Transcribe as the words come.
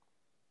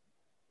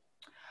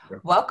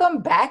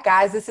Welcome back,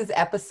 guys. This is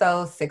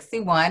episode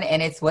 61,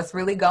 and it's What's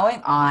Really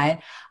Going On.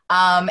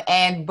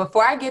 And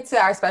before I get to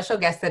our special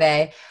guest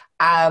today,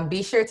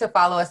 be sure to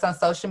follow us on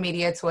social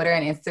media, Twitter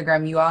and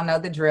Instagram. You all know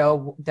the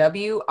drill,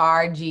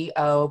 WRGOPOD.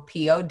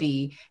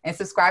 And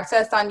subscribe to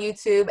us on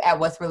YouTube at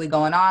What's Really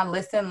Going On.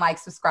 Listen, like,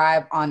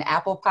 subscribe on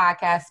Apple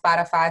Podcasts,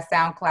 Spotify,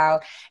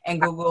 SoundCloud,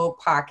 and Google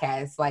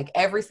Podcasts. Like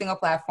every single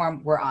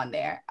platform, we're on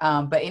there.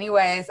 But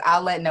anyways,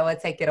 I'll let Noah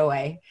take it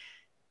away.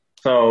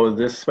 So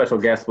this special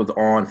guest was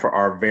on for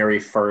our very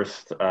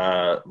first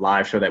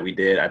live show that we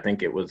did. I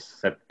think it was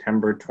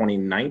September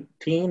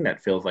 2019.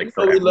 That feels like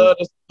forever. We love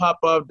to pop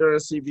up during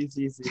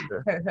CBC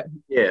season.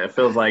 Yeah, it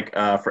feels like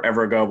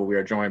forever ago, but we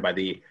are joined by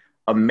the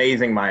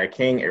amazing Maya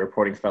King, a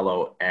reporting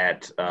fellow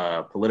at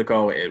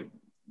Politico,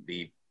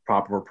 the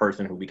proper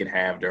person who we could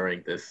have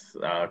during this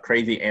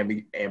crazy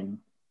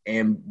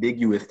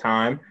ambiguous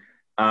time.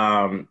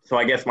 So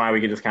I guess, Maya, we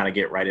could just kind of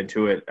get right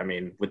into it. I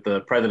mean, with the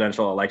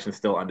presidential election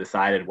still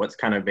undecided, what's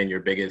kind of been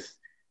your biggest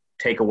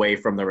takeaway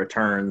from the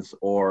returns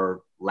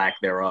or lack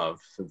thereof,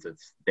 since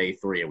it's day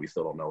 3 and we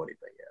still don't know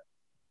anything yet?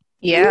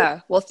 Yeah.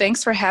 Well,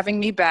 thanks for having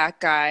me back,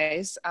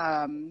 guys.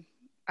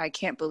 I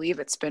can't believe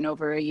it's been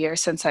over a year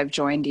since I've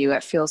joined you.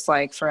 It feels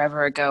like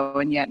forever ago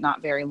and yet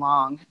not very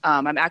long.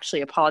 I'm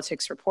actually a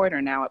politics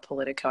reporter now at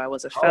Politico. I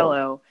was a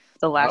fellow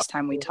the last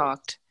time we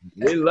talked.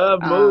 We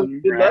love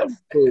moves. We love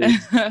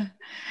moves.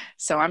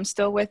 So I'm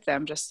still with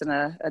them, just in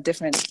a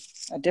different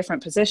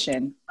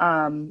position.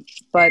 But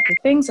the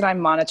things that I'm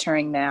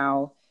monitoring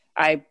now,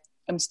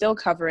 I'm still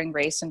covering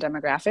race and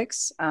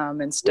demographics,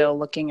 and still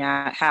looking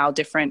at how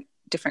different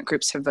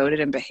groups have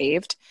voted and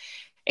behaved.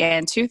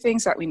 And 2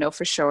 things that we know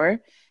for sure: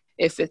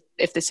 if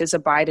this is a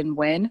Biden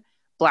win,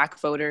 Black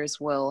voters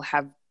will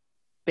have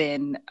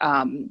been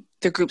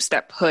the groups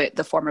that put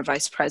the former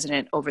vice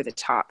president over the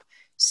top.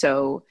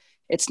 So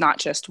it's not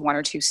just 1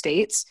 or 2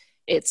 states;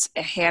 it's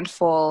a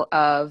handful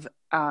of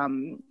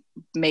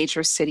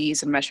major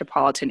cities and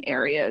metropolitan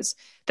areas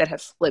that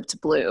have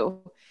flipped blue.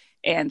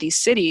 And these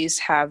cities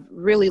have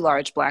really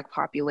large Black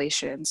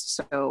populations.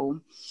 So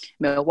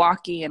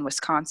Milwaukee and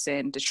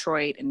Wisconsin,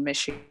 Detroit and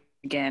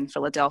Michigan,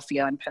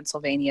 Philadelphia and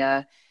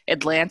Pennsylvania,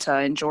 Atlanta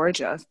and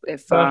Georgia,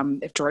 if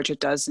Georgia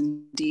does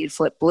indeed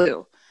flip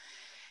blue,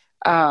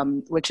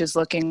 which is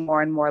looking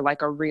more and more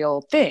like a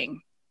real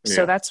thing. Yeah.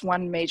 So that's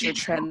one major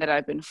trend that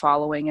I've been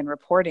following and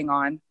reporting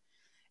on.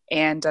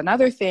 And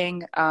another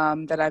thing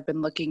that I've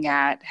been looking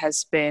at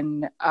has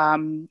been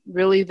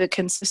really the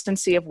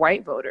consistency of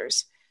white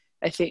voters.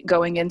 I think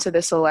going into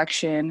this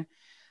election,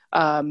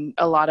 a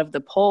lot of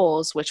the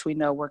polls, which we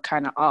know were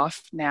kind of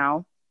off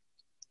now,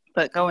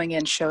 but going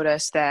in showed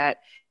us that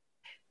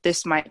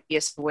this might be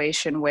a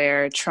situation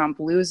where Trump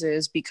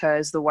loses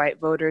because the white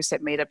voters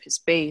that made up his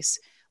base,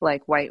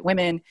 like white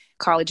women,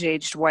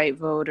 college-aged white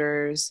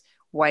voters,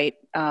 white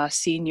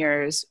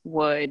seniors,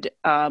 would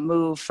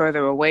move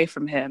further away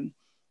from him.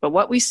 But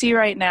what we see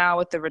right now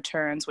with the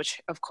returns, which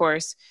of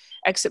course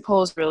exit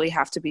polls really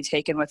have to be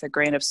taken with a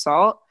grain of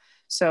salt.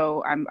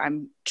 So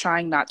I'm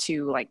trying not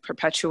to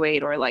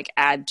perpetuate or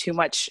add too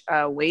much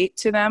weight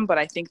to them, but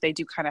I think they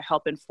do kind of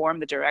help inform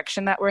the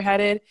direction that we're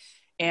headed.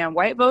 And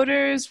white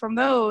voters from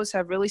those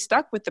have really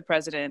stuck with the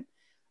president.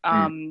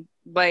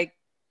 White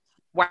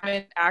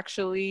men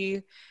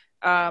actually,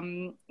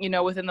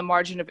 within the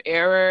margin of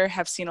error,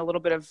 have seen a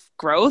little bit of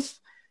growth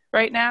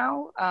right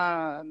now.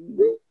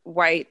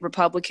 White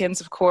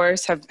Republicans, of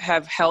course,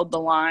 have held the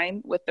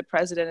line with the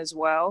president as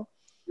well.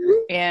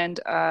 And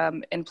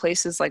in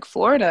places like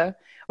Florida,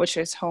 which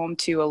is home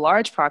to a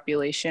large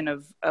population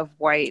of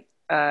white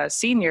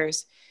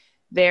seniors,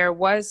 there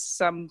was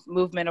some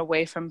movement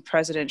away from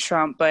President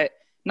Trump, but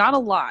not a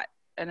lot,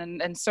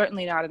 and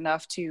certainly not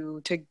enough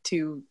to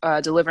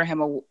deliver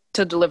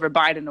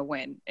Biden a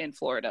win in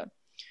Florida.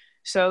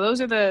 So those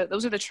are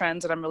the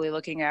trends that I'm really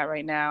looking at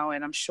right now,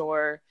 and I'm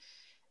sure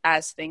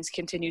as things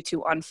continue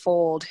to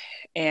unfold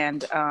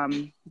and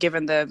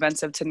given the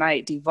events of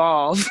tonight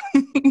devolve,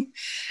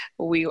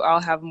 we all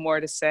have more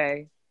to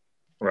say.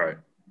 Right.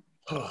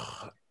 Go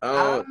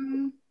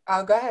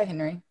ahead,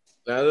 Henry.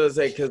 I was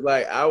gonna say,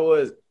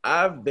 because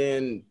I've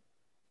been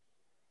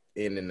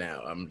in and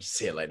out. I'm just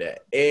saying like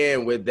that.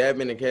 And with that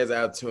being the case,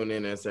 I'll tune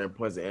in at certain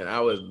points. And I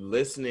was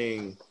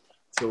listening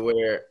to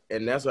where,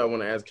 and that's what I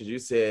want to ask, because you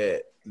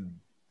said,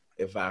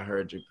 if I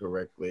heard you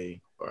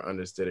correctly or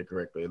understood it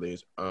correctly at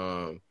least,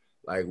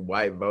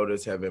 white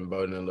voters have been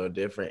voting a little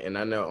different. And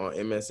I know on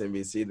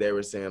MSNBC they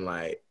were saying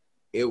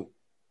it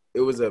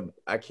was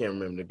I can't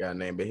remember the guy's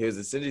name, but he was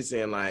essentially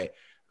saying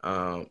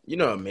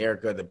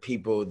America, the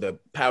people, the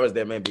powers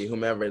that may be,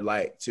 whomever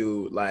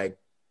to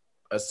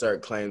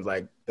assert claims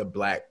like the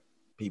Black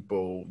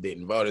people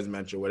didn't vote as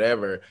much or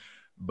whatever.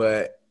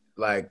 But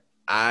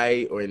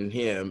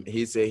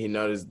he said he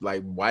noticed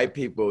white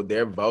people,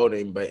 they're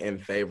voting but in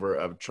favor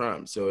of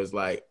Trump. So it's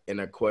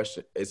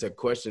it's a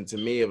question to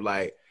me of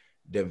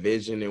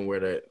division and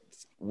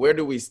where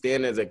do we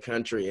stand as a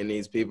country in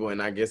these people.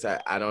 And I guess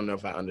I don't know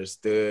if I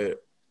understood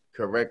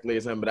correctly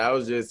or something, but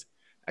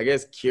I I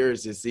guess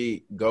curious to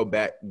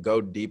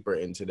go deeper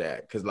into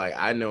that. Cause like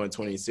I know in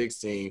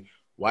 2016,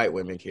 white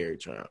women carried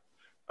Trump.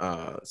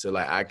 So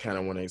like I kind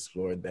of want to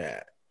explore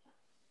that.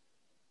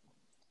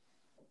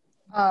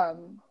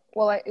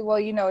 Well,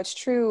 you know, it's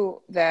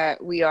true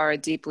that we are a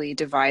deeply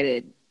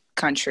divided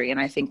country, and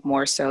I think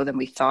more so than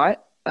we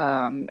thought.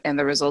 And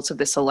the results of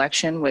this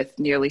election, with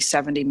nearly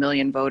 70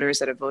 million voters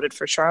that have voted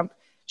for Trump,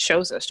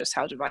 shows us just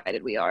how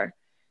divided we are.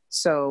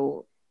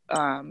 So,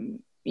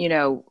 you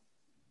know,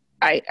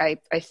 I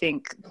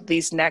think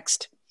these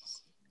next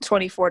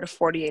 24 to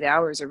 48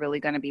 hours are really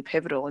going to be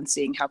pivotal in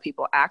seeing how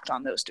people act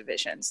on those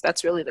divisions.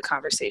 That's really the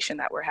conversation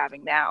that we're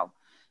having now,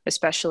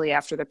 especially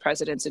after the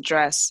president's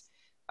address.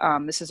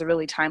 This is a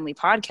really timely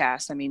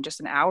podcast. I mean, just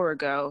an hour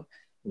ago,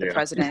 the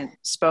president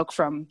spoke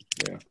from,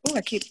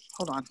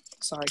 hold on.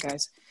 Sorry,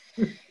 guys.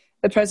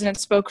 The president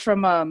spoke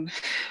from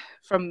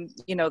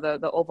you know,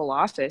 the Oval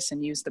Office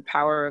and used the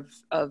power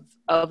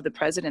of the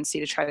presidency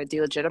to try to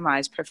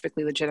delegitimize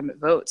perfectly legitimate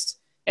votes.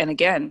 And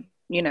again,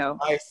 you know,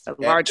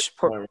 right?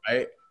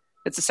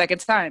 It's the second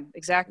time.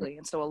 Exactly.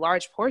 And so a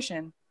large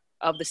portion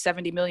of the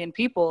 70 million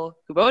people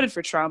who voted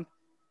for Trump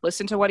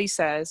listen to what he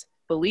says,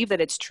 believe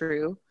that it's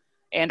true,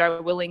 and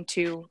are willing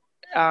to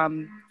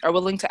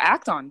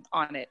act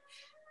on it.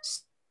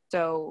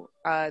 So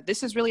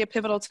this is really a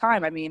pivotal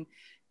time. I mean,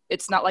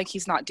 it's not like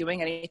he's not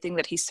doing anything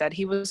that he said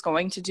he was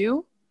going to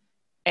do.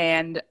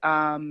 And,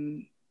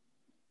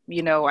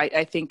 you know,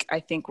 I think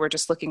we're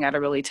just looking at a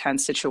really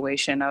tense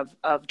situation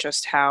of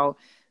just how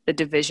the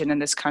division in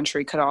this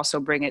country could also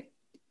bring it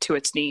to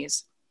its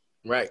knees.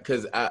 Right.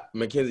 Because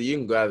Mackenzie, you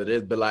can go out of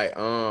this, but like,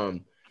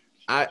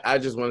 I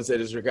just want to say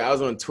this, Rick. I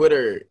was on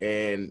Twitter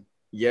and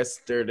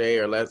yesterday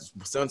or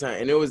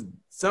sometime, and it was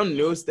some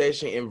news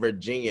station in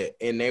Virginia,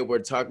 and they were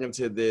talking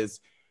to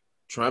this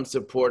Trump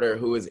supporter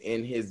who was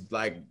in his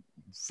like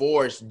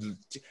force,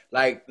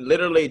 like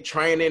literally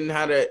training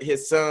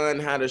his son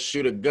how to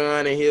shoot a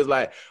gun, and he was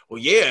like,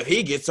 well, yeah, if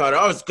he gets on,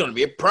 it's gonna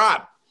be a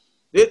prop.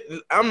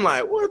 I'm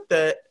like, what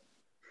the?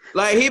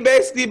 Like, he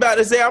basically about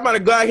to say, I'm about to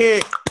go out here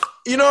and,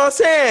 you know what I'm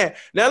saying?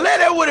 Now,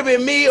 that would have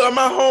been me or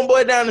my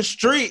homeboy down the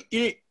street.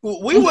 We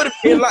would have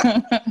been like, you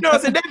know what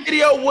I'm saying? That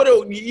video would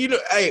have, you know,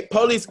 hey,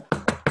 police,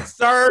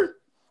 sir.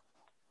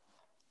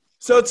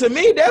 So to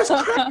me, that's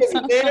crazy,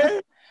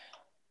 man.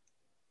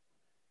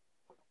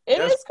 It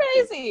is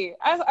crazy.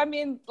 I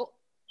mean,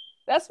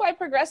 that's why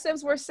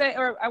progressives were saying,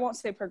 or I won't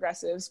say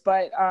progressives,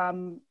 but,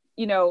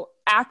 you know,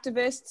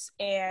 activists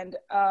and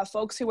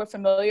folks who were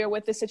familiar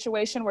with the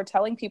situation were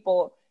telling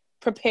people,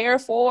 prepare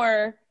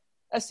for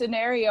a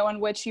scenario in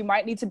which you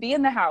might need to be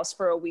in the house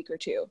for a week or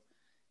two.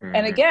 Mm-hmm.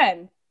 And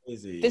again,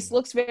 this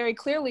looks very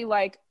clearly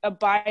like a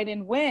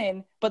Biden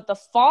win, but the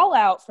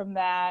fallout from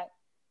that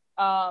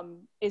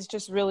is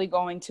just really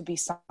going to be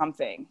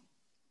something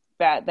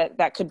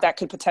that could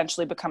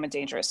potentially become a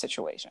dangerous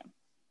situation.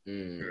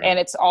 Mm-hmm. And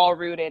it's all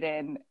rooted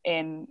in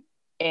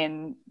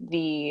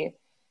the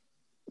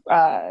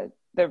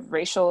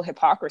racial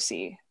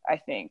hypocrisy, I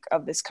think,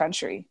 of this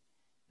country.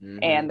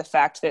 Mm-hmm. And the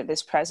fact that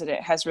this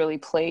president has really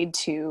played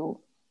to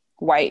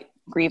white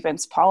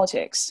grievance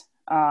politics.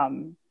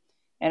 And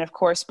of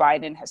course,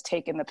 Biden has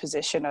taken the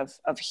position of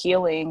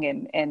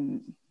healing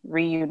and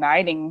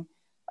reuniting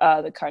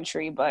the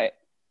country. But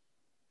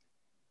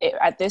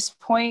at this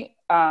point,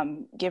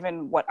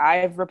 given what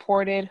I've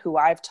reported, who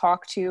I've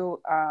talked to,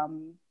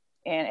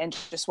 and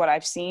just what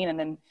I've seen, and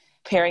then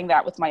pairing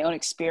that with my own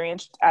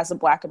experience as a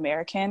Black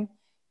American,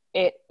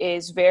 it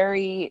is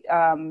very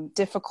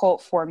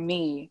difficult for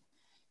me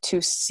to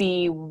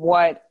see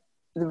what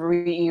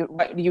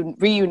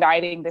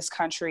reuniting this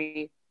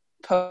country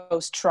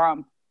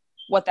post-Trump,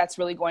 what that's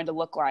really going to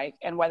look like,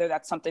 and whether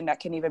that's something that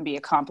can even be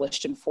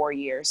accomplished in 4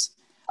 years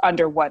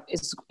under what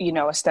is, you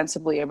know,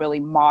 ostensibly a really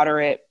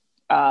moderate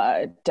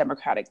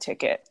Democratic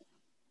ticket.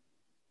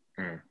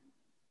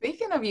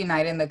 Speaking of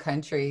uniting the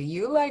country,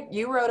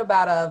 you wrote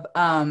about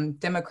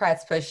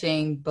Democrats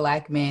pushing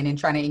Black men and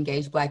trying to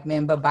engage Black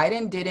men, but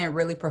Biden didn't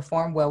really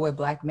perform well with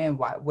Black men.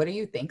 Why? What do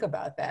you think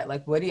about that?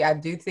 Like, I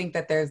do think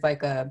that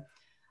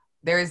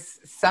there's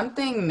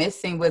something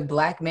missing with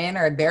Black men,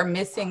 or they're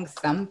missing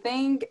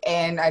something,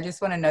 and I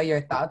just want to know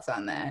your thoughts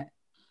on that.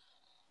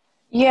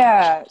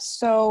 Yeah,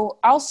 so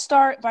I'll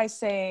start by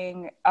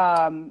saying,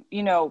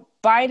 you know,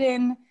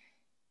 Biden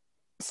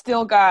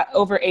still got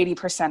over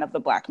 80% of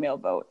the Black male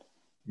vote.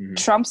 Mm-hmm.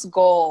 Trump's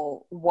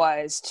goal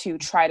was to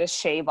try to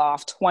shave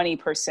off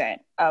 20%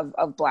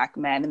 of Black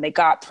men, and they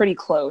got pretty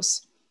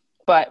close.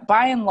 But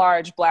by and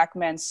large, Black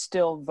men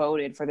still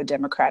voted for the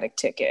Democratic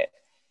ticket.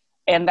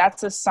 And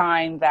that's a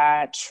sign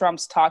that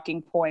Trump's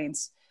talking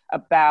points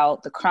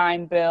about the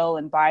crime bill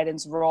and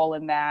Biden's role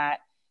in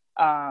that,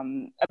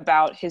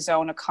 about his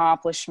own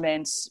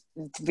accomplishments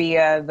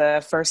via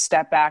the First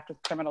Step Act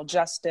with criminal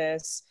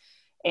justice,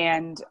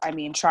 and, I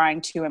mean,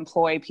 trying to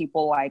employ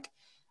people like,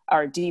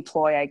 or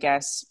deploy, I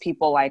guess,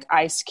 people like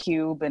Ice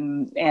Cube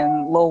and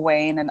Lil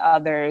Wayne and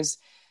others,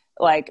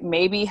 like,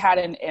 maybe had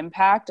an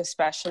impact,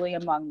 especially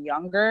among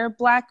younger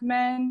Black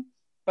men.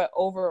 But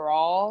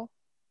overall,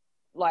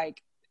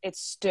 like,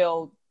 it's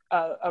still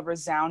a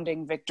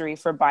resounding victory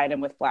for Biden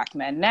with Black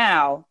men.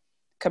 Now,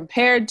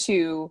 compared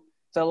to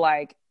the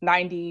like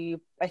 90,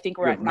 I think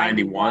we're at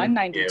 91,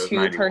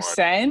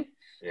 92%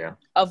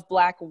 of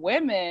Black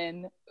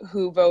women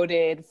who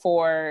voted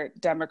for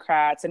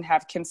Democrats and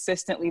have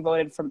consistently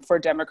voted for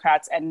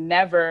Democrats and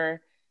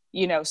never,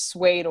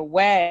 swayed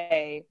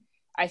away.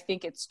 I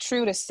think it's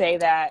true to say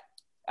that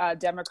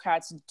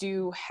Democrats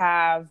do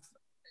have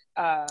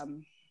a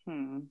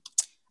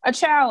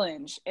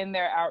challenge in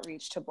their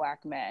outreach to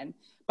Black men.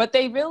 But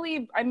they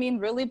really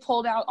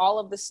pulled out all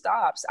of the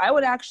stops. I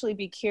would actually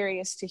be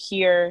curious to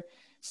hear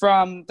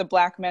from the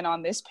Black men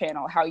on this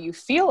panel how you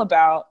feel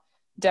about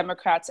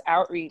Democrats'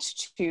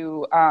 outreach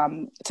to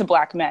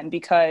Black men,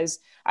 because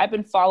I've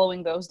been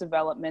following those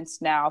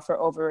developments now for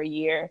over a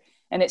year.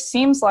 And it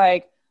seems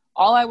like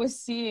all I was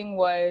seeing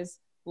was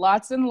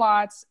lots and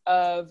lots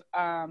of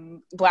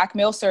Black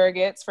male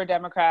surrogates for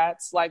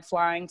Democrats, like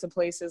flying to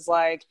places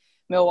like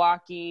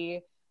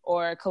Milwaukee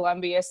or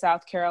Columbia,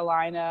 South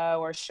Carolina,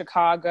 or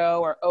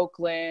Chicago, or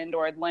Oakland,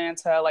 or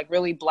Atlanta, like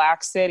really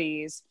Black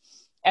cities,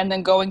 and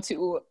then going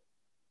to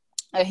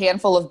a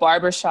handful of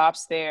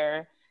barbershops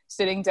there,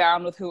 sitting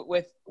down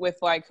with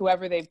like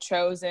whoever they've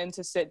chosen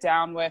to sit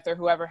down with, or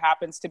whoever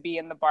happens to be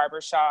in the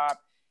barbershop,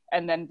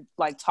 and then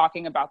like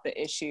talking about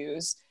the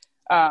issues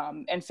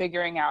and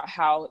figuring out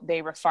how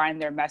they refine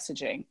their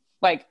messaging.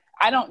 Like,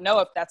 I don't know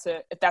if that's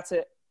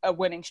a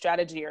winning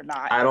strategy or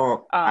not. I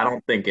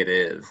don't think it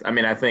is. I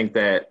mean, I think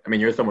that,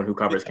 you're someone who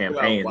covers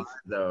campaigns. Why,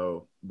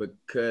 though,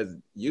 because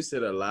you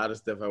said a lot of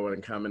stuff I want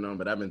to comment on,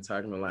 but I've been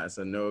talking a lot,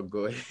 so no,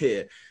 go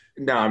ahead.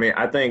 No,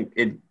 I think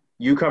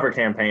you cover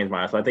campaigns,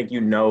 Maya, so I think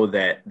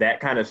that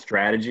kind of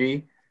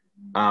strategy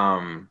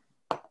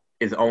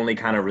is only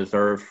kind of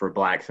reserved for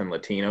Blacks and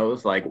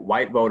Latinos. Like,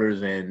 white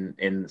voters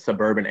in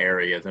suburban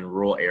areas and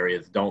rural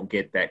areas don't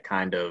get that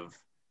kind of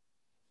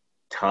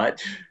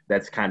touch.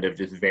 That's kind of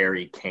just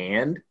very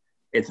canned.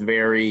 It's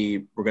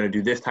very, we're going to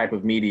do this type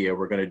of media,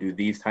 we're going to do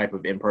these type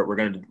of input, we're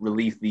going to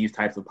release these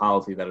types of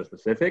policies that are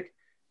specific.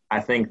 I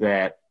think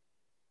that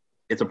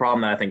it's a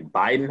problem that I think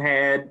Biden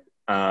had,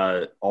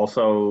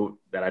 also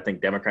that I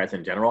think Democrats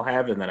in general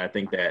have, and then I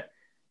think that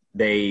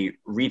they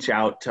reach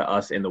out to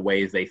us in the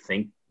ways they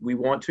think we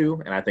want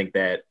to. And I think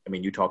that,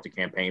 you talk to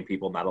campaign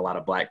people, not a lot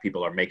of Black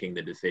people are making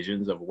the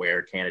decisions of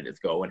where candidates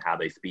go and how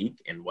they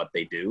speak and what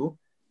they do.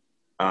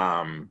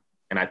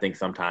 And I think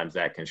sometimes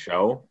that can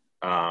show.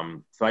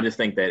 So I just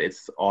think that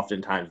it's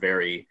oftentimes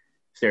very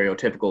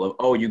stereotypical of,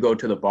 oh, you go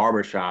to the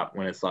barbershop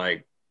when it's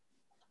like,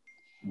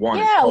 one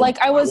is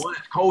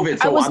COVID,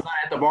 so I'm not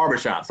at the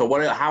barbershop. So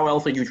how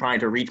else are you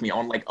trying to reach me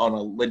on a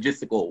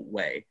logistical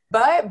way?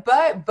 But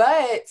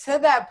to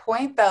that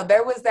point though,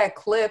 there was that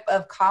clip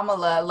of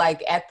Kamala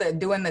like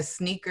doing the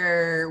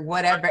sneaker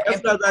whatever, and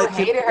people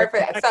hated her for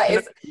that. So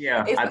it's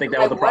I think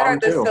that was a problem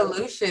too. What are the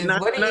solutions?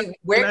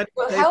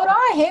 Hold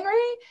on,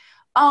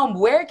 Henry.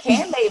 Where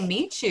can they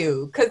meet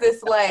you? Because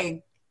it's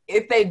like,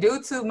 if they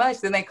do too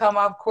much, then they come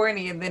off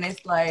corny, and then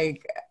it's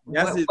like,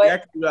 that's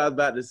exactly what I was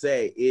about to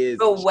say.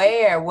 But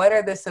where? What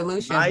are the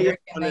solutions? Maya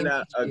pointed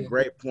out a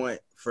great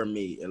point for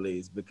me, at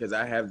least, because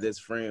I have this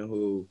friend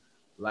who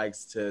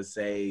likes to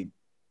say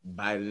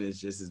Biden is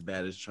just as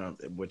bad as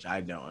Trump, which I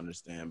don't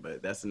understand,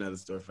 but that's another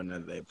story for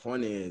another day.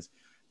 Point is,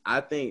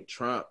 I think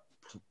Trump,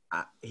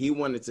 he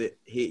wanted to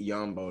hit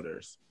young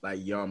voters,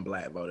 like young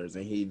Black voters,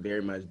 and he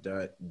very much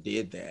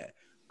did that.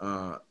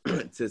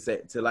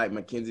 To like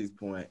Mackenzie's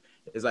point,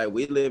 it's like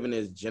we live in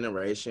this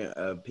generation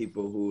of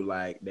people who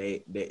like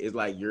they it's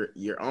like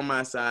you're on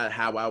my side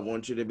how I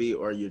want you to be,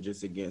 or you're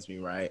just against me,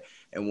 right?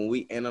 And when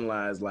we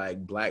analyze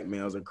like Black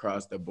males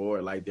across the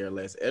board, like they're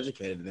less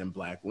educated than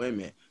Black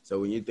women. So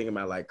when you think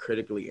about like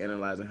critically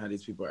analyzing how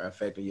these people are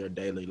affecting your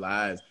daily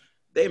lives,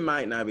 they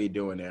might not be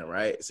doing that,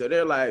 right? So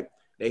they're like,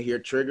 they hear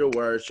trigger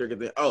words, trigger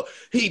things. Oh,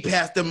 he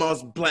passed the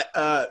most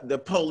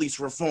the police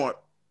reform.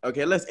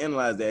 Okay, let's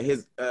analyze that.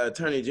 His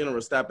attorney general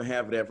stopping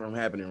half of that from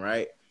happening,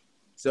 right?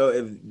 So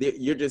if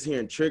you're just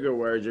hearing trigger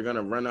words, you're going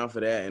to run off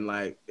of that. And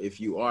like, if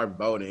you are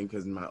voting,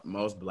 because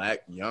most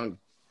Black young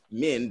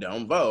men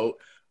don't vote,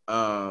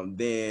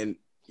 then,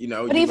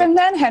 But even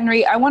then,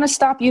 Henry, I want to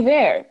stop you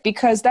there,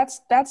 because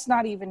that's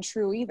not even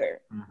true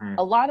either. Mm-hmm.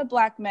 A lot of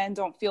Black men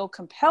don't feel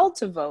compelled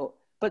to vote.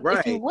 But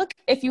right.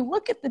 if you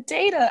look at the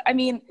data,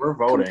 we're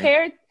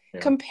voting.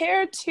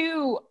 Compared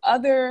to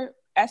other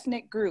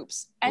ethnic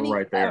groups,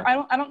 right there.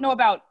 I don't know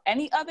about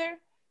any other,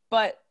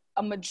 but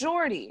a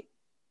majority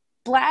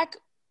Black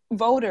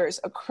voters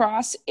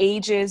across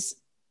ages,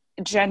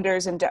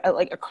 genders, and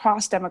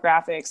across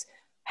demographics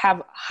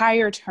have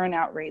higher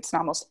turnout rates than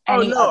almost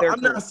any other group.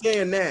 I'm not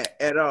saying that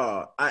at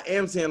all. I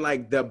am saying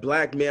like the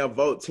Black male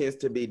vote tends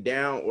to be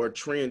down or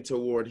trend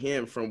toward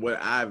him from what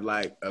I've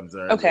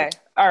observed. Okay.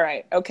 All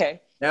right.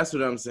 Okay. That's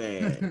what I'm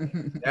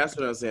saying.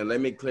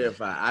 Let me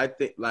clarify. I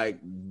think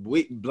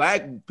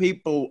Black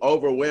people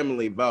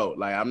overwhelmingly vote.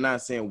 Like, I'm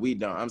not saying we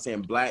don't. I'm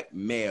saying Black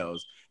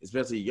males,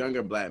 especially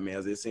younger Black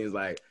males, it seems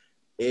like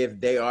if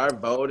they are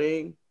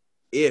voting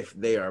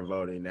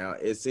now,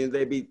 it seems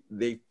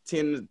they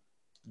tend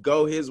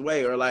go his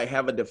way or like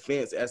have a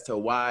defense as to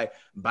why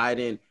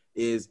Biden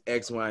is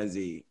X, Y, and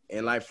Z.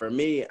 And like for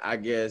me, I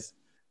guess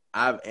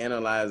I've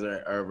analyzed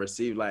or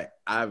received, like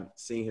I've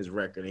seen his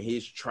record and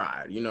he's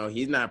tried. You know,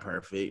 he's not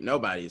perfect.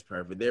 Nobody's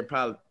perfect. They're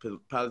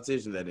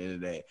politicians at the end of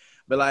the day.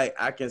 But like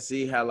I can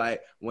see how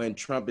like when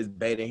Trump is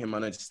baiting him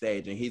on a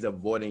stage and he's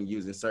avoiding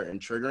using certain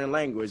triggering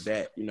language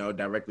that, you know,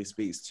 directly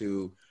speaks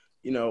to,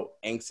 you know,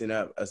 angsting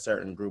up a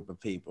certain group of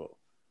people.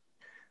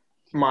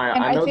 Maya,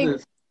 I know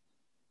this.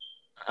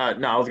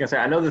 No, I was gonna say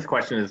I know this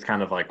question is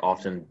kind of like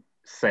often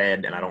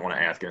said, and I don't want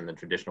to ask it in the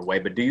traditional way.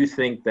 But do you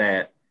think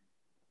that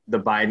the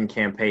Biden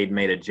campaign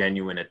made a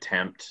genuine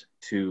attempt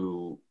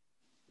to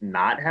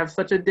not have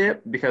such a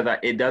dip? Because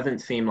it doesn't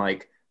seem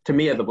like, to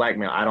me as a black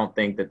male, I don't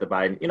think that the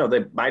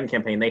Biden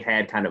campaign, they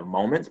had kind of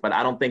moments, but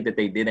I don't think that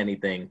they did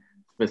anything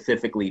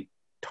specifically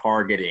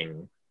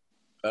targeting.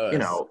 You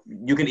know,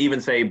 you can even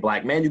say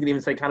black men, you can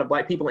even say kind of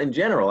black people in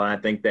general. And I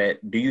think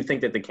that, do you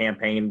think that the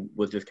campaign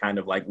was just kind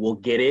of like, we'll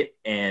get it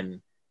and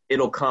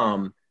it'll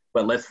come,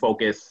 but let's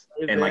focus.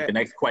 And like the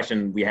next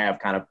question we have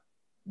kind of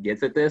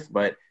gets at this,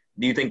 but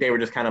do you think they were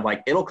just kind of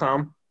like, it'll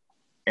come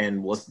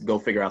and let's go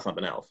figure out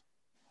something else?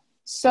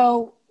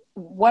 So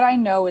what I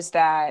know is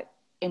that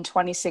in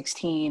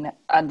 2016,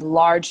 a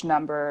large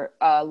number,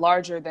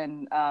 larger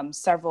than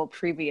several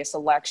previous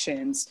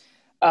elections,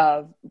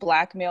 of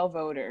black male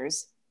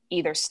voters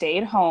either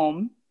stayed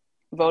home,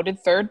 voted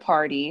third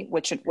party,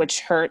 which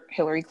hurt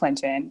Hillary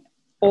Clinton,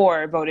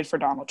 or voted for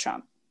Donald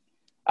Trump.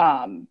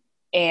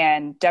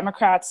 And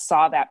Democrats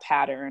saw that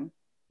pattern,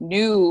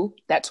 knew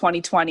that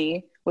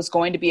 2020 was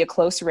going to be a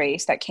close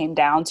race that came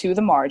down to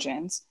the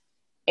margins,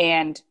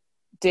 and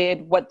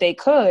did what they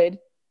could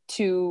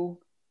to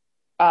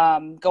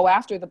go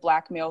after the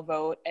black male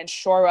vote and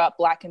shore up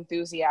black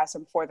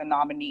enthusiasm for the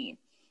nominee.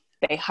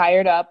 They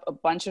hired up a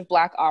bunch of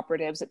black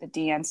operatives at the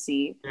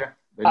DNC. Yeah,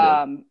 they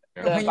did.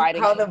 When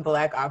you call them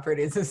black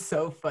operators is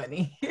so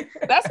funny.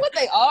 That's what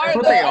they are. That's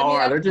what they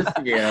are. They're just,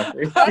 yeah.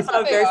 That's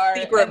what their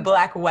secret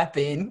black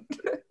weapon.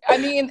 I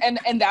mean,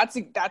 and that's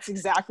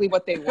exactly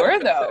what they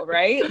were, though,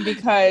 right?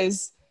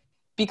 Because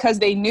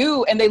they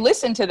knew and they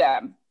listened to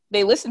them.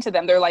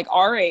 They're like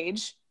our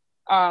age.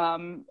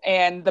 And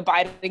the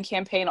Biden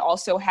campaign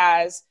also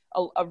has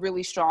a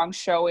really strong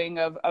showing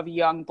of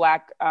young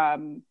black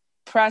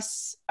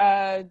press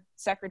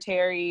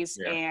secretaries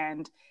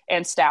and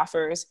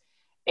staffers.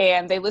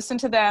 And they listened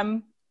to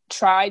them,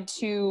 tried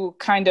to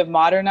kind of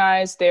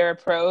modernize their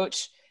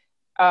approach.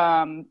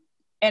 But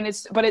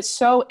it's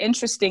so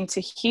interesting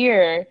to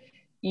hear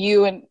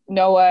you and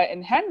Noah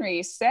and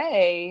Henry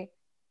say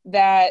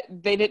that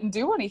they didn't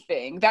do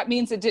anything. That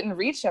means it didn't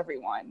reach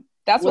everyone.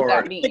 That's what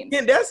that means.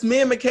 And that's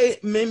me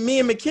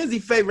and Mackenzie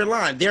favorite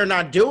line. They're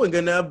not doing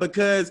enough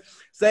because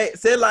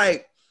because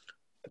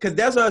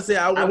that's what I said.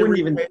 I wouldn't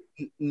even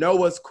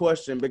Noah's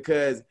question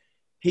because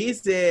he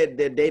said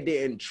that they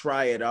didn't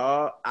try at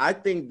all. I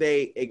think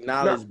they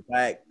acknowledged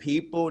black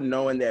people,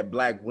 knowing that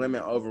black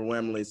women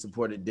overwhelmingly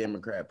supported the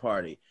Democrat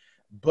Party.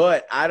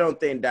 But I don't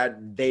think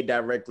that they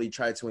directly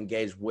tried to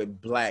engage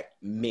with black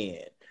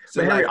men.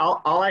 So Henry,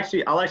 I'll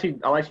actually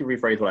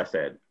rephrase what I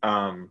said.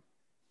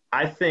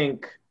 I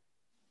think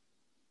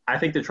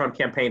the Trump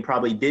campaign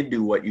probably did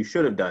do what you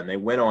should have done. They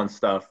went on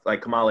stuff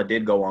like Kamala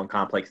did go on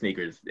Complex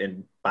Sneakers,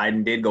 and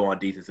Biden did go on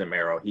Desus and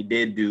Mero. He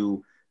did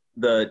do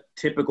the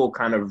typical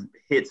kind of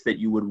hits that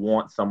you would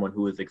want someone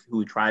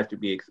who tries to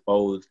be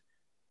exposed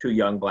to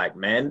young black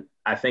men.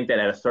 I think that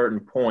at a certain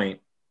point,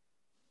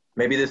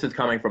 maybe this is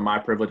coming from my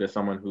privilege as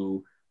someone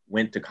who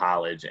went to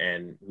college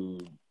and who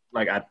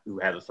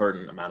has a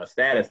certain amount of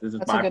status. This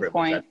is my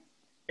privilege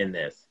in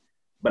this.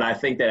 But I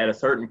think that at a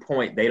certain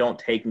point, they don't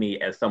take me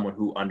as someone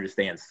who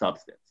understands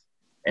substance.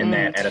 And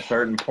that at a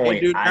certain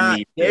point,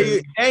 I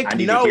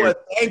need Noah,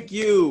 thank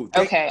you.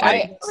 Okay,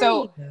 I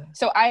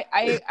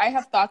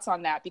have thoughts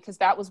on that because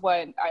that was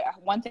one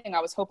thing I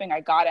was hoping I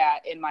got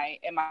at in my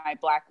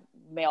black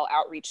male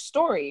outreach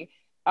story,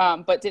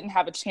 but didn't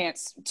have a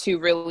chance to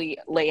really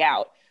lay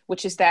out,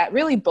 which is that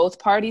really both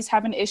parties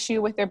have an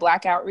issue with their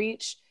black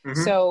outreach.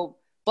 Mm-hmm. So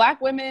black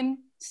women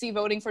see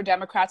voting for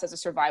Democrats as a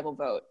survival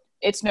vote.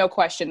 It's no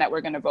question that we're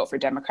going to vote for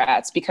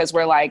Democrats because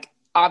we're like,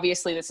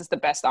 obviously this is the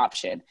best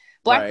option.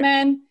 Black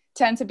men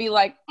tend to be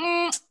like,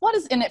 what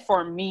is in it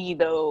for me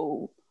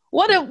though?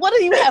 What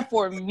do you have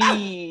for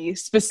me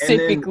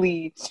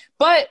specifically?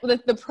 But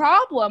the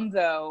problem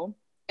though,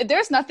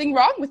 there's nothing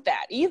wrong with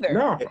that either.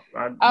 No.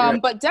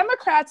 But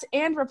Democrats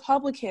and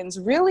Republicans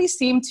really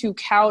seem to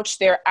couch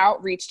their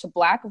outreach to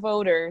black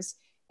voters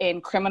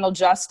in criminal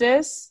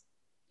justice,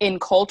 in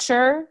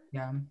culture,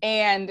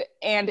 and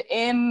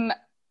in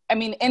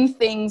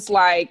things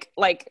like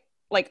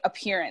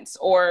appearance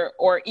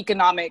or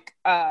economic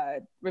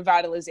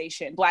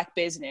revitalization, black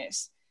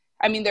business.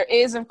 I mean, there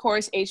is, of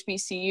course,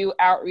 HBCU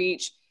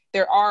outreach.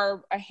 There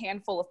are a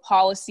handful of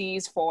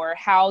policies for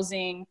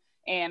housing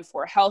and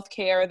for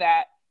healthcare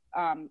that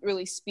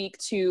really speak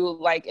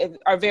to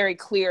are very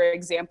clear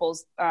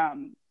examples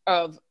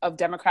of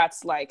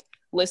Democrats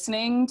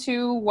listening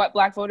to what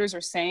black voters are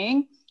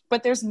saying.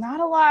 But there's not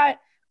a lot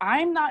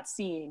I'm not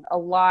seeing a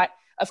lot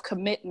of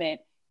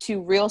commitment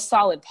to real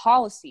solid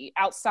policy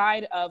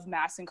outside of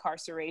mass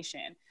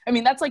incarceration. I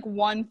mean, that's like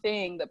one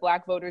thing that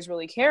Black voters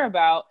really care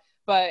about,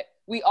 but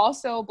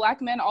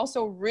Black men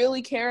also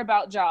really care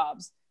about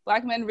jobs.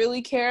 Black men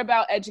really care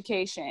about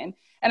education.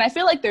 And I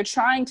feel like they're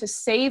trying to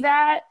say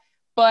that,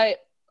 but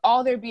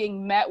all they're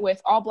being met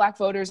with, all Black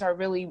voters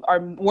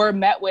were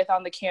met with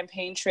on the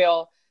campaign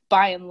trail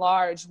by and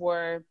large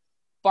were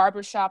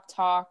barbershop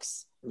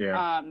talks,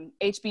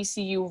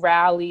 HBCU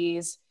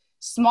rallies,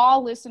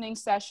 small listening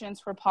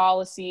sessions for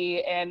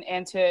policy,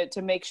 and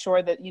to make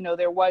sure that, you know,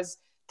 there was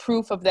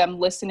proof of them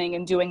listening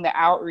and doing the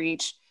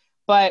outreach.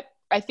 But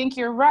I think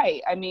you're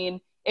right. I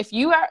mean, if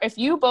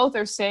you both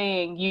are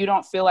saying you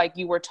don't feel like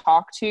you were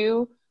talked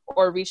to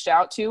or reached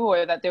out to,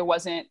 or that there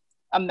wasn't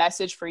a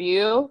message for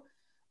you,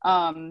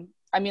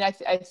 I mean, I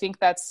think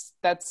that's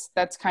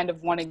kind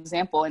of one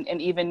example,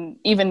 and even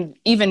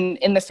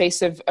in the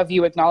face of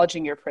you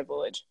acknowledging your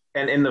privilege.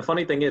 And the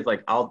funny thing is,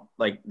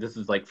 this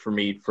is like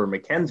for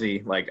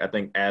Mackenzie, like, I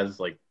think as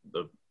like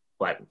the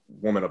Black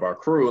woman of our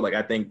crew, like,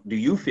 I think, do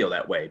you feel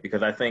that way?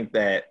 Because I think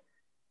that,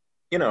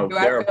 you know, do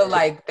I feel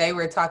like they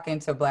were talking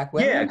to Black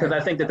women? Yeah, because I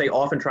think that they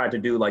often try to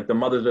do like the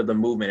mothers of the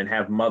movement and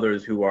have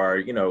mothers who are,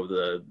 you know,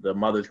 the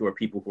mothers who are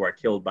people who are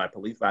killed by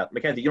police violence.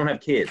 Mackenzie, you don't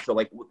have kids, so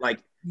like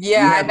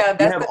yeah, I know.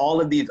 You have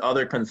all of these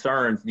other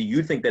concerns. Do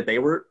you think that they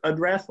were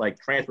addressed, like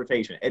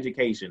transportation,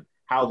 education,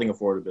 housing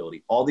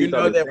affordability, all these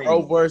other things? You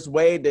know that Roe v.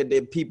 Wade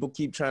that people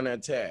keep trying to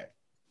attack.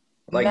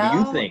 Like, no, do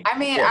you think? I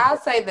mean, I'll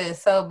say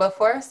this. So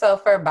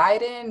for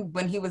Biden,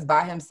 when he was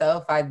by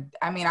himself, I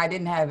mean, I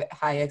didn't have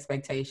high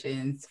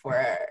expectations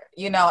for,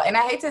 you know, and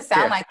I hate to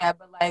sound like that,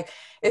 but like,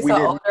 it's an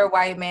older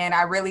white man.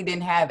 I really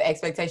didn't have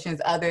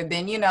expectations other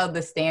than, you know,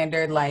 the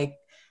standard, like,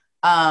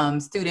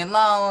 student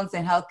loans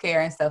and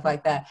healthcare and stuff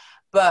like that.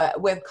 But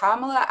with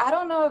Kamala, I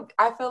don't know.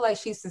 I feel like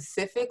she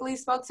specifically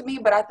spoke to me,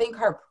 but I think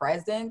her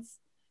presence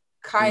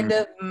kind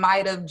of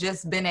might have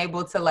just been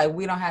able to, like,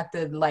 we don't have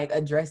to like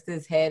address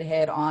this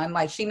head on.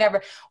 Like, she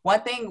never,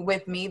 one thing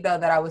with me though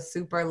that I was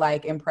super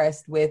like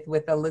impressed with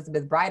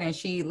Elizabeth Biden,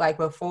 she, like,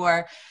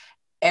 before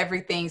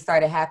everything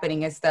started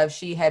happening and stuff,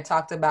 she had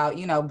talked about,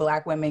 you know,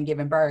 Black women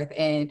giving birth,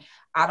 and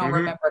I don't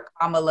remember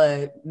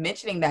Kamala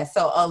mentioning that.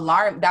 So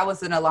that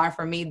was an alarm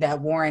for me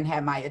that Warren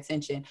had my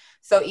attention.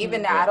 So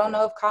even now, I don't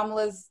know if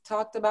Kamala's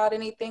talked about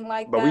anything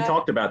like that. But we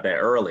talked about that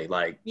early,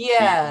 like, she's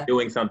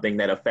doing something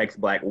that affects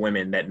Black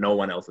women that no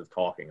one else is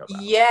talking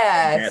about.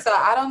 Yeah. So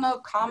I don't know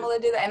if Kamala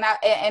did that.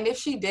 And if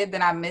she did,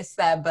 then I missed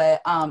that.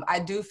 But I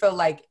do feel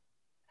like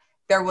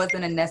there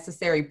wasn't a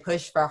necessary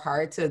push for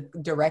her to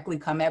directly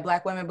come at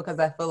Black women, because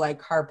I feel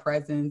like her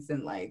presence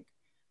and, like,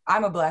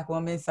 I'm a Black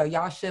woman, so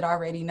y'all should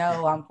already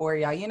know I'm for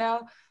y'all, you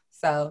know?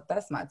 So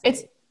that's my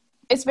take.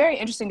 It's very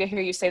interesting to hear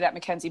you say that,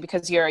 Mackenzie,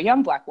 because you're a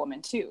young Black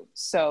woman too.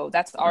 So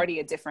that's already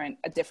a different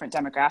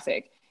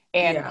demographic.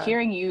 And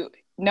hearing you,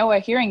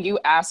 Noah,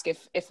 ask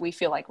if we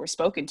feel like we're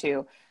spoken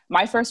to,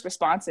 my first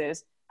response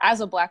is, as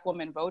a Black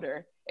woman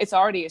voter, it's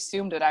already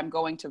assumed that I'm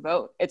going to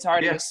vote. It's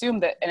already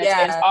assumed that, and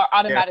it's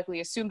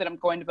automatically assumed that I'm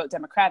going to vote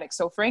Democratic.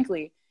 So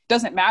frankly, it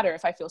doesn't matter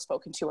if I feel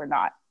spoken to or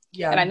not.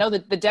 Yeah. And I know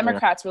that the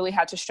Democrats really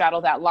had to straddle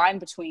that line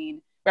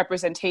between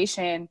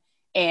representation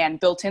and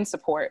built-in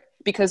support,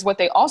 because what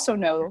they also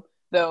know,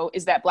 though,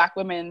 is that Black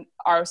women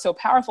are so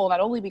powerful, not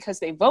only because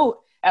they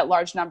vote at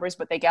large numbers,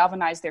 but they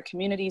galvanize their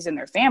communities and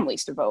their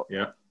families to vote.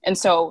 Yeah. And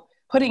so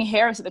putting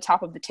Harris at the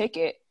top of the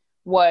ticket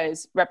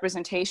was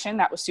representation.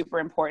 That was super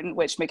important,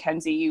 which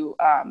Mackenzie, you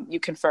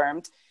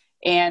confirmed.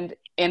 And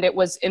it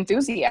was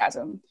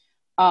enthusiasm.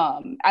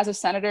 As a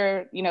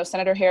senator, you know,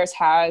 Senator Harris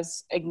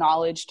has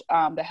acknowledged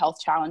the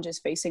health challenges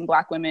facing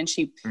Black women.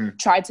 She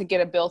tried to get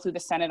a bill through the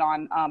Senate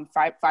on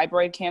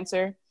fibroid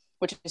cancer,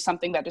 which is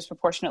something that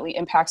disproportionately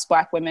impacts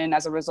Black women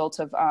as a result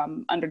of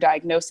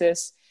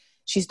underdiagnosis.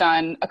 She's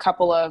done a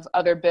couple of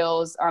other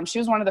bills. She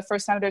was one of the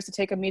first senators to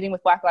take a meeting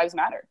with Black Lives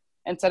Matter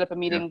and set up a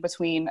meeting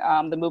between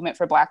the Movement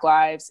for Black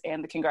Lives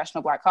and the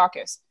Congressional Black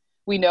Caucus.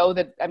 We know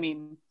that, I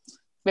mean,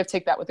 we have to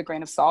take that with a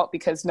grain of salt,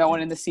 because no one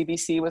in the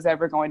CBC was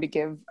ever going to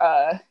give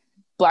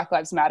Black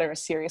Lives Matter a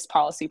serious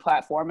policy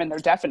platform, and they're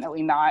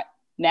definitely not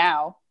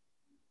now,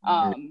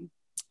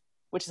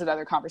 which is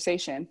another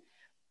conversation.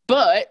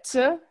 But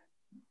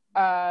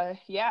I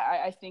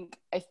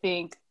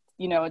think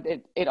you know,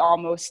 it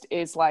almost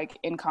is like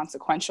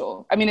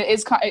inconsequential. I mean,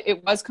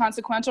 it was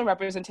consequential.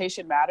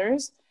 Representation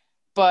matters,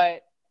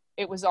 but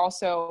it was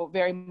also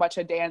very much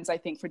a dance, I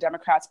think, for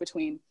Democrats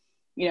between,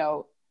 you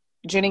know,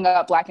 ginning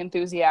up Black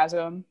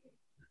enthusiasm,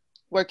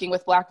 working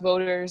with Black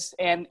voters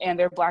and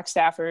their Black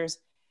staffers,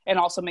 and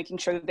also making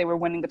sure that they were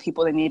winning the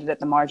people they needed at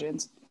the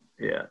margins.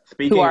 Yeah.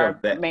 Speaking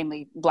of that,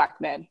 mainly Black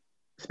men.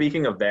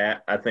 Speaking of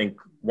that, I think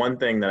one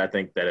thing that I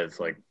think that has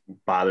like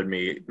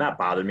not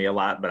bothered me a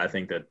lot, but I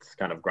think that's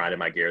kind of grinded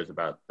my gears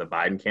about the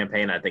Biden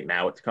campaign. I think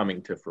now it's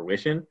coming to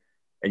fruition.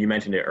 And you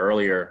mentioned it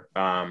earlier.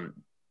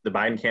 The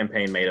Biden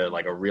campaign made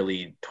a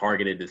really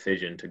targeted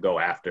decision to go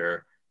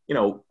after,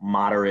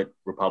 moderate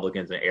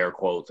Republicans and air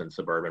quotes and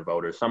suburban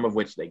voters, some of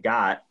which they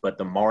got, but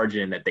the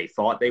margin that they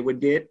thought they would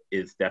get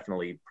is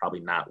definitely probably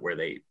not where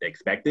they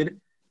expected.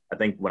 I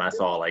think when I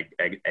saw like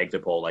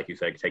exit poll, like you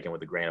said, taken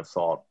with a grain of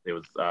salt, it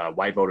was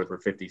white voters were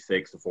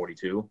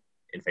 56-42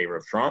 in favor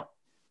of Trump,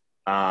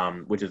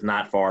 which is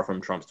not far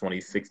from Trump's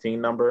 2016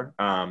 number.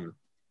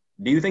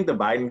 Do you think the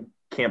Biden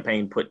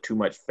campaign put too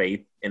much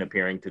faith in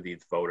appearing to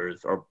these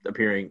voters or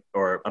appealing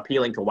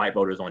to white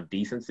voters on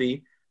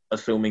decency,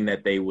 assuming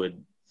that they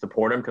would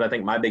support him? Because I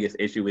think my biggest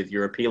issue is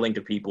you're appealing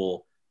to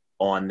people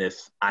on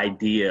this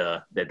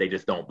idea that they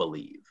just don't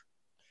believe.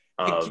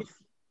 Go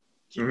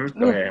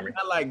ahead, Henry.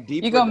 I like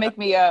deeper. You gonna make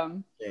me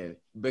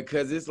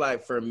because it's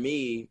like, for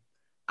me,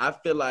 I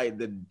feel like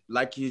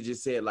like you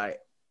just said, like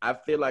I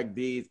feel like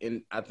these,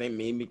 and I think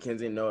me and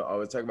Mackenzie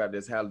always talk about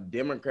this, how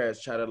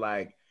Democrats try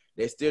to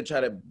they still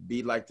try to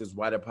be like this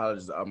white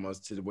apologist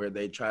almost, to where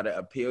they try to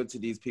appeal to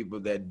these people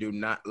that do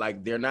not,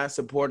 like, they're not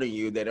supporting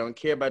you. They don't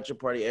care about your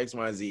party X,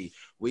 Y, Z.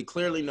 We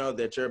clearly know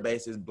that your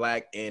base is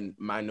black and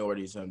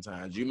minority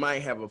sometimes. You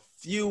might have a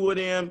few of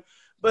them,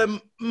 but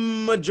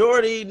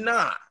majority,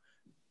 nah.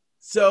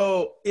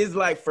 So it's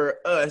like, for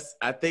us,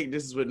 I think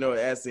this is what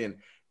Noah asked in,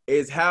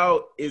 is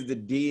how is the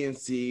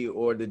DNC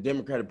or the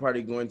Democratic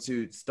Party going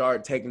to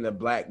start taking the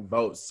black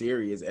vote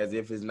serious, as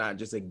if it's not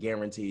just a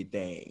guaranteed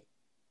thing?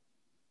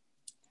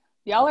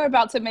 Y'all are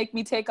about to make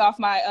me take off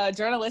my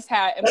journalist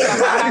hat and put on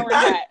my Howard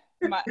hat.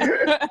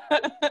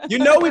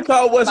 We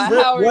call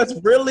what's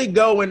really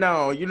going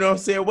on. You know what I'm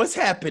saying? What's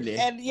happening?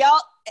 And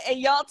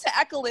y'all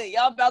tackle it.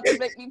 Y'all about to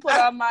make me put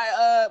on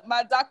my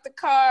my Dr.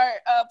 Carr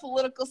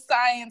political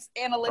science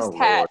analyst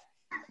hat,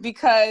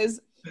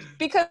 because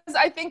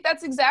I think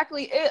that's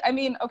exactly it. I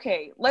mean,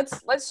 okay,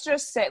 let's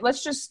just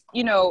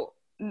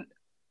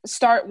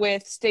start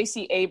with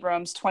Stacey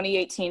Abrams'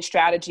 2018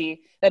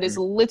 strategy that is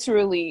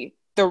literally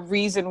the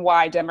reason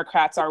why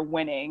Democrats are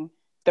winning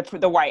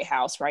the White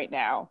House right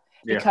now.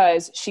 Yeah.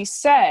 Because she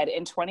said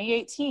in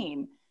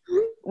 2018,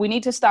 we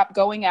need to stop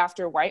going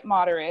after white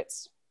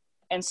moderates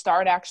and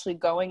start actually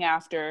going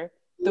after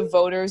the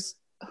voters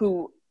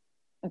who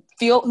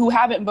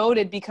haven't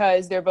voted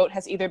because their vote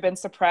has either been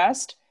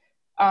suppressed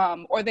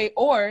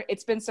or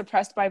it's been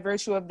suppressed by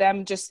virtue of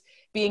them just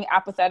being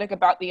apathetic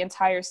about the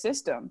entire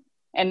system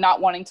and not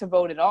wanting to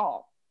vote at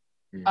all.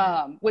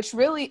 Mm-hmm. Which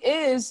really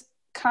is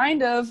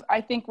kind of, I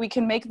think we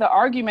can make the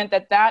argument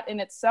that in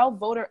itself,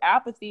 voter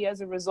apathy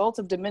as a result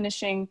of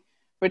diminishing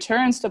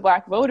returns to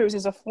black voters,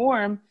 is a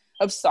form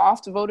of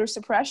soft voter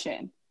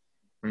suppression.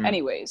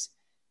 Anyways.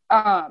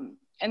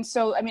 And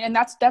so, I mean, and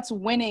that's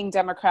winning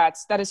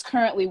Democrats. That is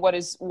currently what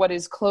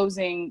is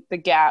closing the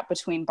gap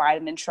between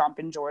Biden and Trump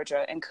in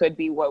Georgia, and could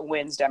be what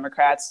wins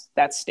Democrats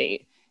that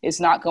state, is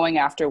not going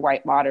after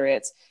white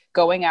moderates,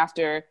 going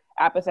after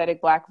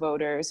apathetic black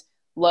voters,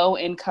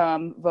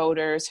 low-income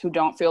voters who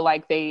don't feel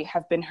like they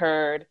have been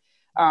heard,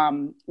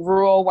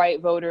 rural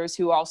white voters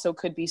who also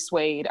could be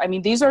swayed. I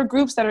mean, these are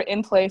groups that are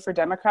in play for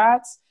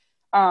Democrats.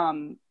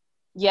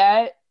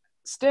 Yet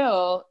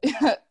still,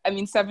 I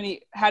mean,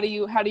 70. How do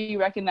you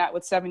reckon that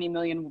with 70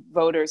 million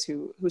voters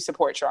who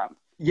support Trump?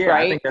 Yeah,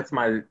 right? I think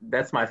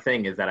that's my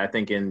thing, is that I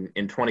think in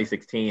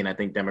 2016, I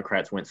think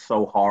Democrats went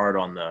so hard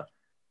on the,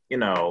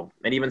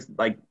 and even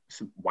like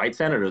white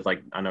senators,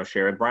 like I know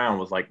Sherrod Brown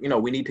was like,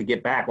 we need to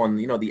get back on,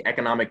 the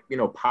economic,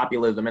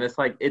 populism. And it's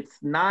like, it's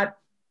not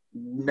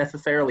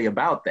necessarily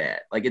about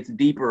that. Like, it's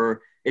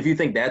deeper. If you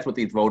think that's what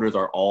these voters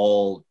are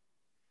all,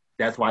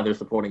 that's why they're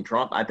supporting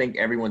Trump, I think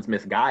everyone's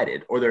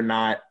misguided, or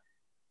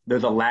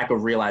there's a lack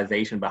of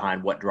realization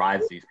behind what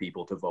drives these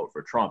people to vote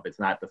for Trump. It's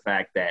not the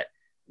fact that,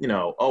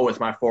 it's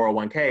my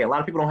 401k. A lot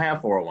of people don't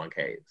have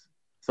 401ks.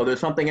 So there's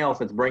something else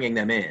that's bringing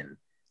them in.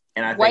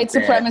 And I think white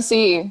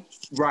supremacy,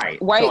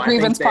 right? White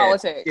grievance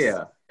politics.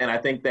 Yeah, and I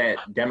think that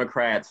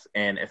Democrats,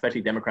 and especially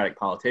Democratic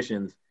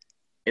politicians,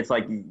 it's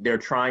like they're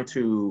trying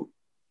to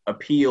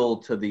appeal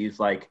to these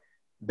like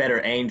better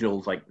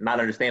angels, like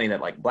not understanding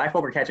that like black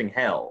folk are catching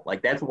hell.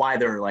 Like that's why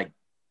they're like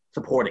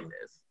supporting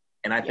this.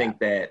 And I think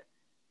that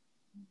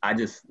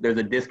there's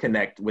a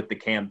disconnect with the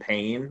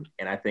campaign,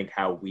 and I think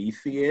how we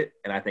see it,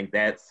 and I think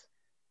that's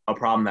a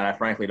problem that I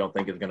frankly don't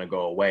think is going to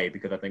go away,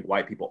 because I think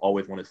white people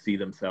always want to see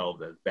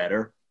themselves as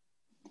better,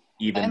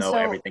 even though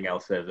everything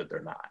else says that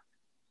they're not.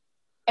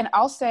 And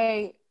I'll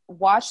say,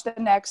 watch the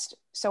next.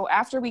 So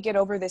after we get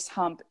over this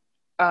hump,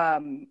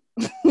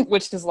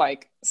 which is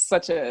like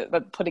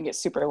putting it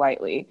super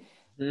lightly.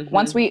 Mm-hmm.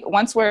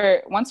 Once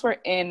we're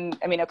in,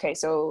 I mean, okay,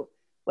 so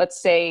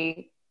let's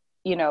say,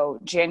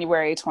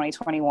 January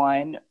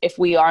 2021, if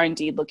we are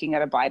indeed looking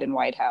at a Biden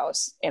White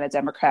House and a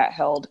Democrat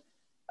held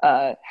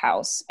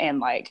House, and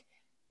like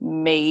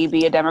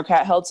maybe a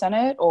Democrat held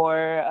Senate or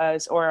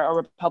a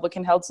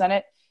Republican held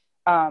Senate,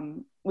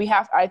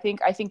 I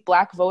think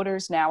black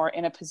voters now are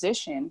in a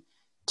position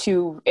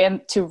to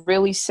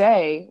really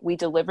say, we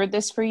delivered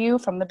this for you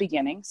from the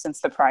beginning,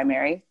 since the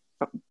primary,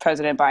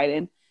 President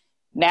Biden.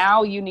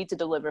 Now you need to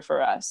deliver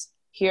for us.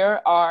 Here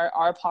are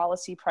our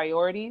policy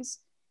priorities.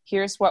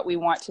 Here's what we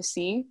want to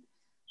see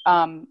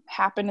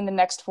happen in the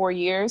next 4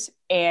 years.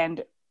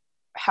 And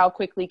how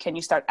quickly can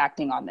you start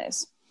acting on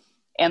this?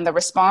 And the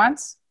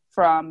response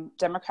from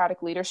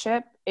Democratic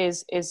leadership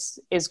is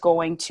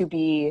going to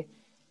be,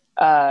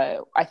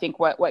 I think,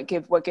 what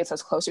gets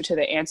us closer to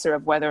the answer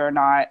of whether or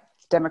not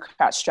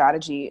Democrat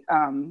strategy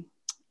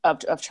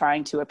of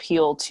trying to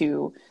appeal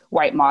to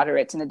white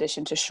moderates in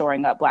addition to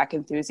shoring up Black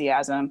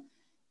enthusiasm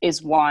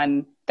is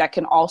one that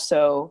can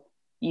also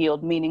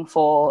yield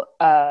meaningful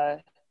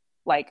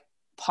like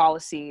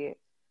policy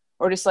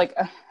or just like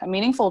a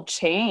meaningful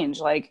change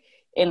like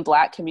in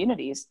Black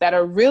communities that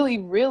are really,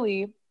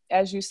 really,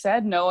 as you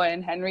said, Noah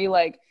and Henry,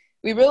 like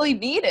we really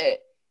need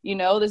it. You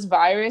know, this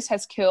virus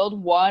has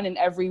killed 1 in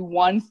every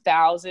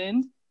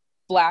 1,000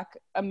 Black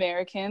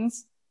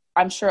Americans.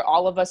 I'm sure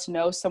all of us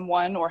know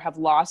someone or have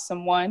lost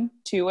someone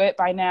to it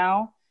by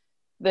now.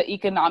 The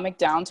economic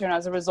downturn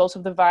as a result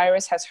of the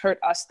virus has hurt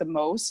us the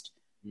most.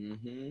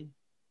 Mm-hmm.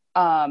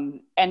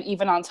 And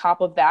even on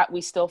top of that,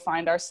 we still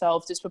find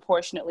ourselves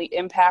disproportionately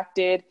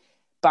impacted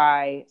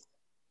by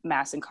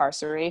mass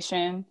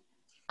incarceration,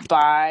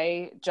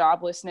 by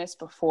joblessness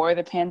before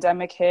the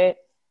pandemic hit,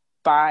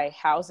 by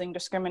housing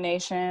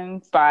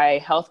discrimination, by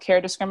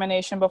healthcare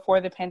discrimination before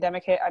the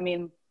pandemic hit. I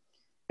mean,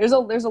 there's a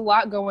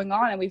lot going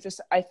on, and we've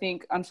just, I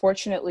think,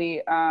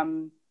 unfortunately,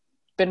 been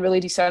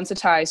really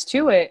desensitized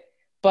to it.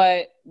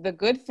 But the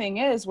good thing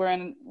is we're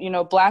in, you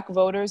know, Black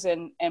voters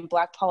and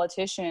Black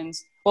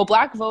politicians. Well,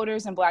 Black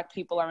voters and Black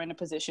people are in a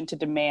position to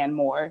demand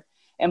more,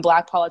 and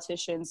Black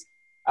politicians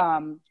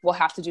will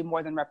have to do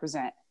more than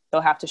represent.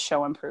 They'll have to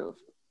show and prove.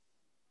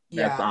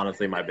 That's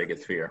honestly my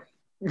biggest fear.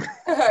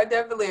 I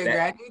definitely agree.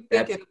 I do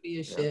think it'll be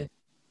a shift.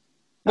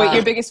 Wait,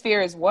 your biggest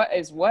fear is what?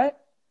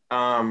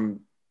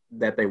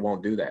 That they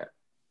won't do that.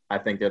 I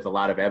think there's a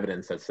lot of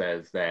evidence that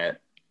says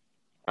that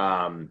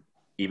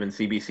even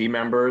CBC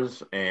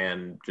members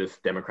and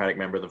just Democratic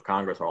members of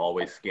Congress are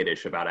always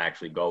skittish about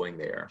actually going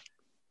there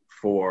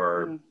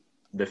for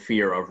the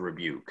fear of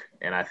rebuke.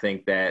 And I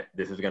think that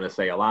this is going to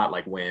say a lot,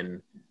 like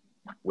when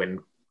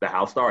the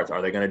House starts,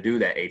 are they going to do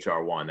that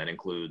HR 1 that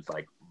includes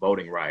like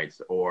voting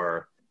rights?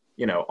 Or,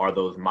 you know, are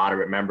those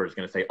moderate members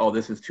going to say, oh,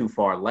 this is too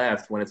far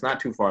left, when it's not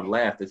too far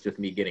left, it's just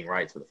me getting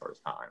rights for the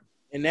first time.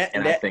 And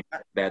I think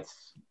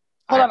that's.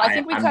 Hold on, I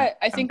think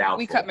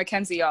we cut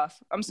Mackenzie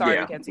off. I'm sorry,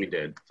 yeah, Mackenzie. We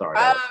did. Sorry.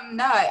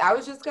 No, I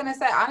was just gonna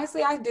say,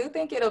 honestly, I do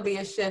think it'll be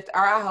a shift,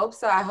 or I hope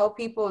so. I hope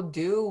people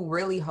do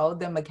really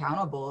hold them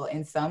accountable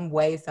in some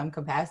way, some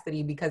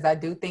capacity, because I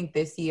do think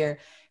this year,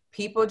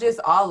 people just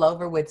all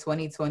over with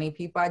 2020.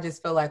 People, I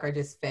just feel like, are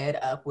just fed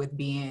up with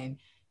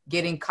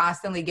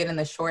constantly getting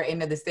the short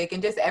end of the stick,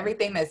 and just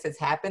everything that's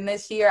happened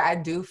this year. I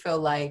do feel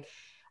like,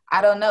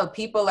 I don't know,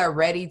 people are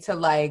ready to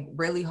like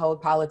really hold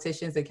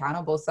politicians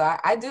accountable. So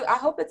I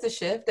hope it's a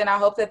shift, and I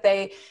hope that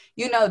they,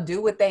 you know,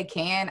 do what they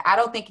can. I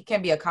don't think it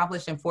can be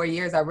accomplished in 4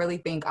 years. I really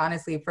think,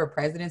 honestly, for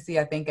presidency,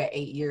 I think at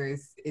 8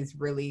 years is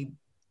really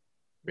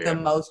the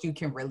most you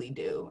can really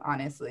do,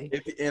 honestly.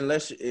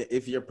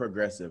 If you're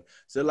progressive.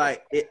 So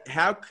like,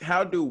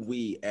 how do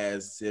we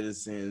as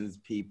citizens,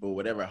 people,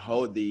 whatever,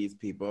 hold these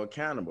people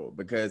accountable?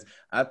 Because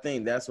I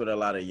think that's what a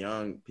lot of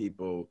young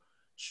people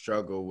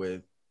struggle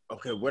with.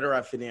 Okay, where do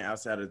I fit in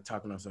outside of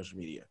talking on social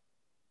media?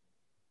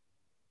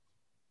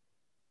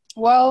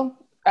 Well,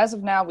 as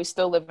of now, we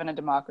still live in a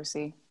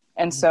democracy.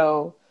 And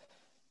so,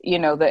 you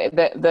know,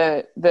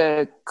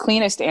 the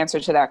cleanest answer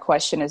to that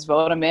question is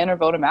vote them in or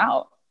vote them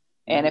out.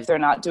 And if they're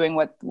not doing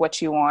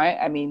what you want,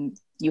 I mean,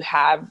 we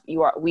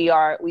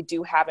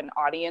do have an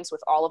audience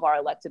with all of our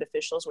elected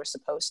officials. We're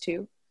supposed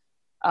to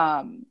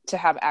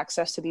have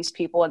access to these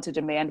people and to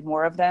demand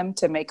more of them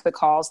to make the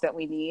calls that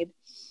we need.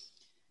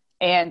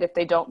 And if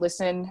they don't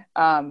listen,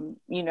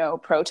 you know,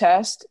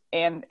 protest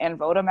and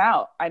vote them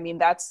out. I mean,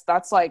 that's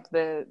like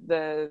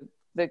the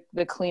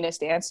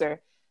cleanest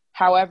answer.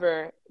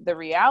 However, the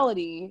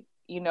reality,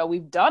 you know,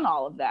 we've done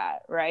all of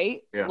that,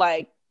 right? Yeah.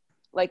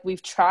 Like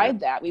we've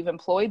tried that, we've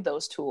employed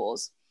those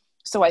tools.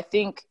 So I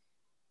think,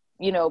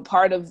 you know,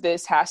 part of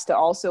this has to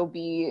also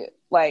be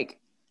like,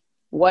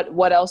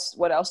 what else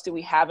do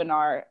we have in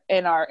our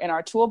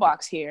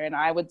toolbox here? And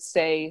I would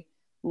say,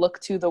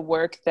 look to the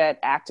work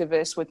that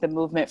activists with the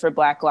Movement for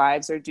Black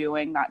Lives are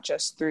doing, not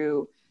just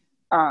through,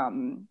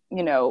 you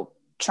know,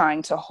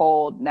 trying to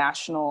hold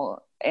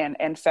national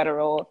and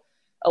federal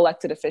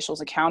elected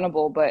officials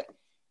accountable, but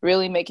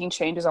really making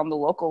changes on the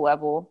local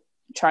level,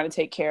 trying to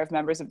take care of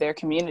members of their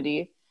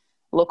community.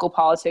 Local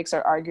politics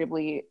are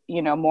arguably,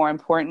 you know, more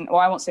important.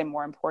 Well, I won't say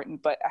more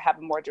important, but have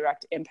a more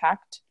direct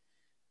impact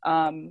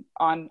on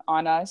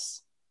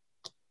us.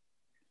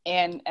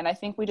 And I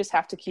think we just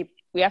have to keep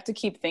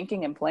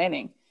thinking and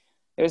planning.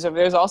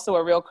 There's also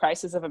a real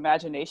crisis of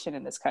imagination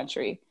in this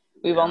country.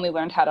 We've only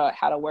learned how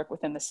to work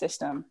within the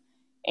system.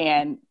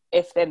 And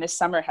this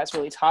summer has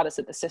really taught us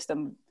that the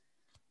system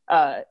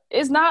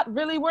is not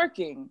really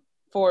working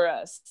for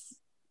us.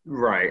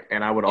 Right.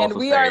 And I would also say,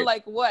 we are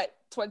like, what,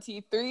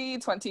 23,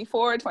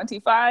 24,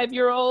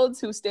 25-year-olds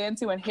who stand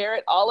to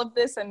inherit all of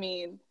this. I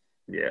mean,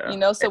 you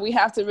know, so we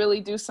have to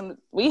really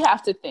we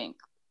have to think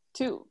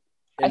too.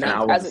 And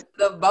I I think was-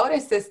 The voting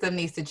system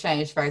needs to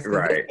change first. 'cause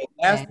Right.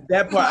 that's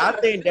that part. I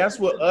think that's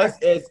what us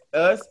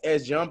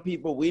as young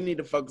people, we need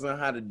to focus on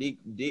how to get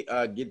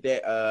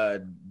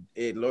that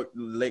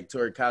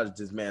electoral college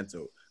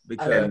dismantled,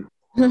 because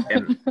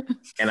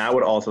and I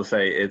would also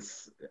say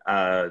it's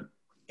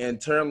and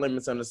term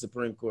limits on the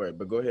Supreme Court.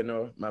 But go ahead,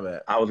 Noah. My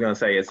bad. I was gonna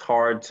say it's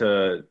hard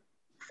to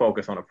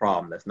focus on a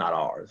problem that's not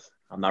ours.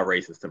 I'm not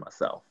racist to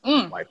myself.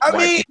 White people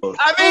need to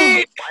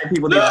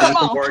do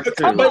some work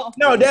too. But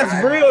no,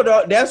 that's real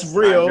though. That's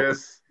real.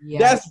 That's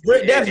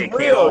real. That's it real.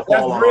 can't all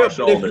fall on our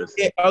shoulders.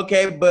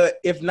 Okay, but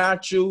if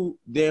not you,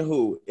 then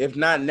who? If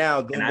not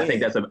now, then And I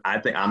think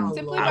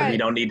we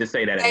don't need to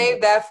say that anymore.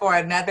 Save that for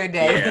another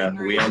day. Yeah,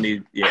 we don't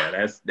need. Yeah,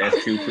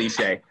 that's too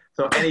cliche.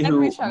 So Henry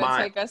trying to anywho,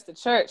 take us to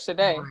church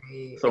today.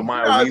 so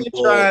Maya,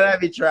 I'll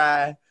be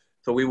trying.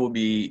 So we will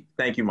be,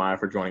 thank you, Maya,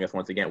 for joining us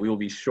once again. We will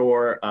be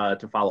sure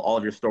to follow all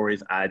of your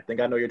stories. I think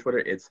I know your Twitter.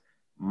 It's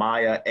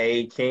Maya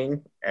A.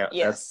 King.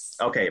 Yes.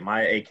 Okay,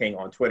 Maya A. King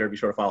on Twitter. Be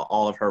sure to follow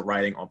all of her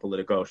writing on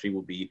Politico. She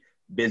will be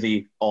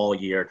busy all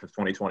year because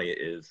 2020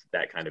 is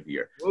that kind of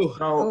year.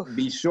 So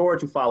be sure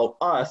to follow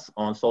us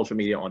on social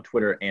media on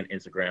Twitter and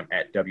Instagram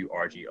at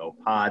WRGO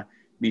Pod.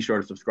 Be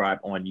sure to subscribe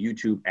on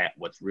YouTube at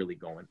What's Really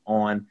Going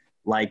On.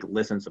 Like,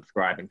 listen,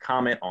 subscribe, and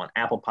comment on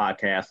Apple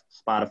Podcasts,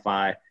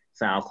 Spotify,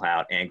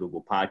 SoundCloud, and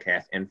Google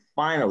Podcasts. And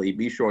finally,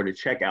 be sure to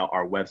check out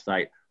our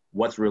website,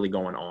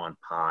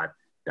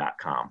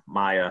 what'sreallygoingonpod.com.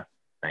 Maya,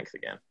 thanks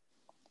again.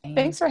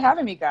 Thanks for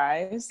having me,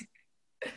 guys.